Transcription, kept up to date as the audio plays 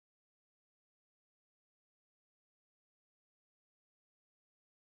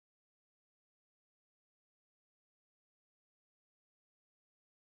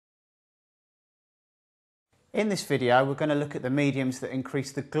In this video we're going to look at the mediums that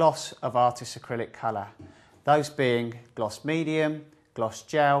increase the gloss of artist's acrylic colour, those being gloss medium, gloss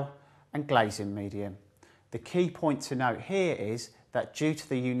gel and glazing medium. The key point to note here is that due to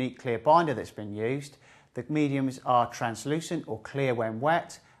the unique clear binder that's been used, the mediums are translucent or clear when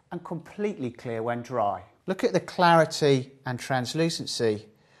wet and completely clear when dry. Look at the clarity and translucency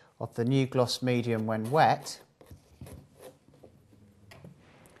of the new gloss medium when wet,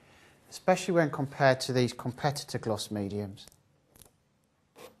 especially when compared to these competitor gloss mediums.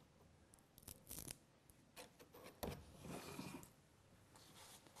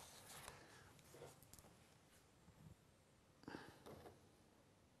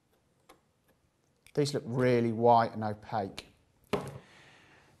 These look really white and opaque.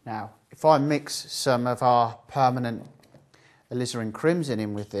 Now, if I mix some of our permanent alizarin crimson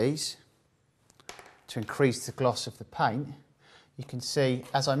in with these to increase the gloss of the paint, you can see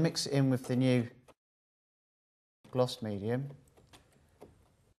as I mix it in with the new gloss medium,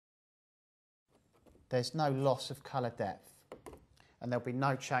 there's no loss of colour depth and there'll be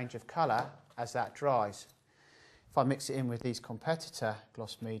no change of colour as that dries. If I mix it in with these competitor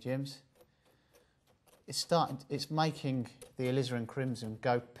gloss mediums, it's making the alizarin crimson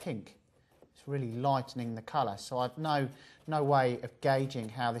go pink. It's really lightening the colour, so I've no way of gauging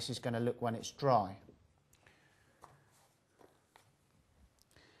how this is going to look when it's dry.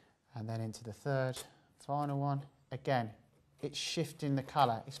 And then into the third, final one. Again, it's shifting the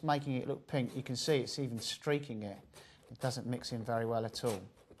colour. It's making it look pink. You can see it's even streaking it. It doesn't mix in very well at all.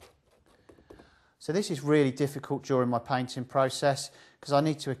 So this is really difficult during my painting process because I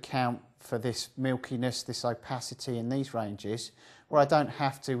need to account for this milkiness, this opacity in these ranges, where I don't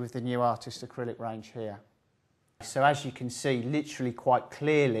have to with the new artist acrylic range here. So as you can see literally quite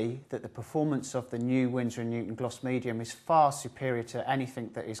clearly that the performance of the new Winsor & Newton gloss medium is far superior to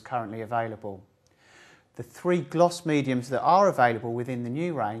anything that is currently available. The three gloss mediums that are available within the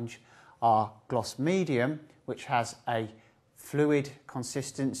new range are gloss medium, which has a fluid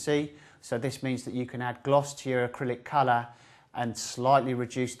consistency, so this means that you can add gloss to your acrylic colour and slightly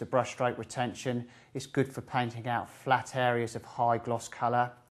reduce the brushstroke retention. It's good for painting out flat areas of high gloss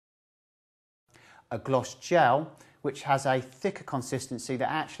colour. A gloss gel, which has a thicker consistency that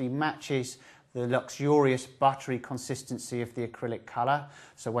actually matches the luxurious buttery consistency of the acrylic colour.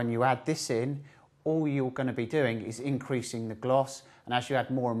 So when you add this in, all you're going to be doing is increasing the gloss, and as you add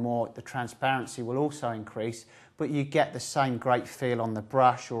more and more, the transparency will also increase, but you get the same great feel on the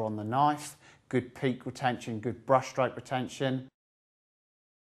brush or on the knife. Good peak retention, good brushstroke retention.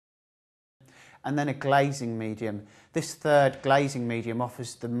 And then a glazing medium. This third glazing medium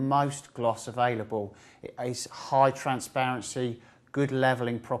offers the most gloss available. It is high transparency, good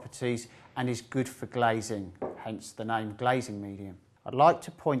levelling properties, and is good for glazing, hence the name glazing medium. I'd like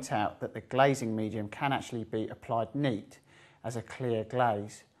to point out that the glazing medium can actually be applied neat as a clear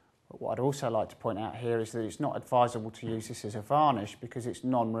glaze. But what I'd also like to point out here is that it's not advisable to use this as a varnish because it's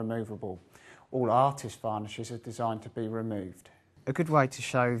non-removable. All artist varnishes are designed to be removed. A good way to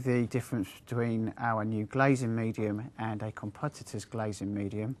show the difference between our new glazing medium and a competitor's glazing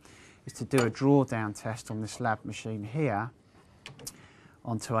medium is to do a draw down test on this lab machine here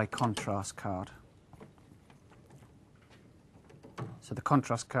onto a contrast card. So the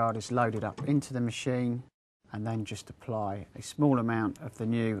contrast card is loaded up into the machine and then just apply a small amount of the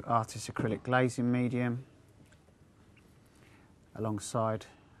new artist acrylic glazing medium alongside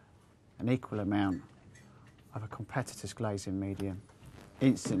an equal amount of a competitor's glazing medium.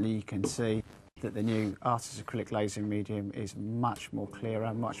 Instantly you can see that the new artist acrylic glazing medium is much more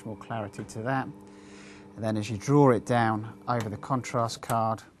clearer, much more clarity to that. And then as you draw it down over the contrast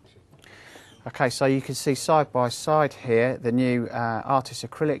card, okay, so you can see side by side here the new artist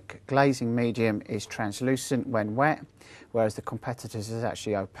acrylic glazing medium is translucent when wet, whereas the competitor's is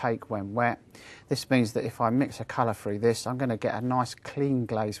actually opaque when wet. This means that if I mix a colour through this, I'm going to get a nice clean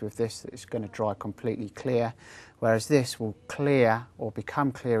glaze with this that is going to dry completely clear, whereas this will clear or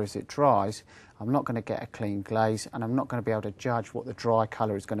become clear as it dries. I'm not going to get a clean glaze and I'm not going to be able to judge what the dry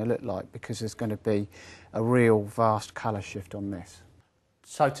colour is going to look like because there's going to be a real vast colour shift on this.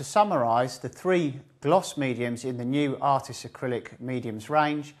 So to summarise, the three gloss mediums in the new artist acrylic mediums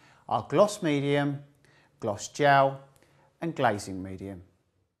range are gloss medium, gloss gel and glazing medium.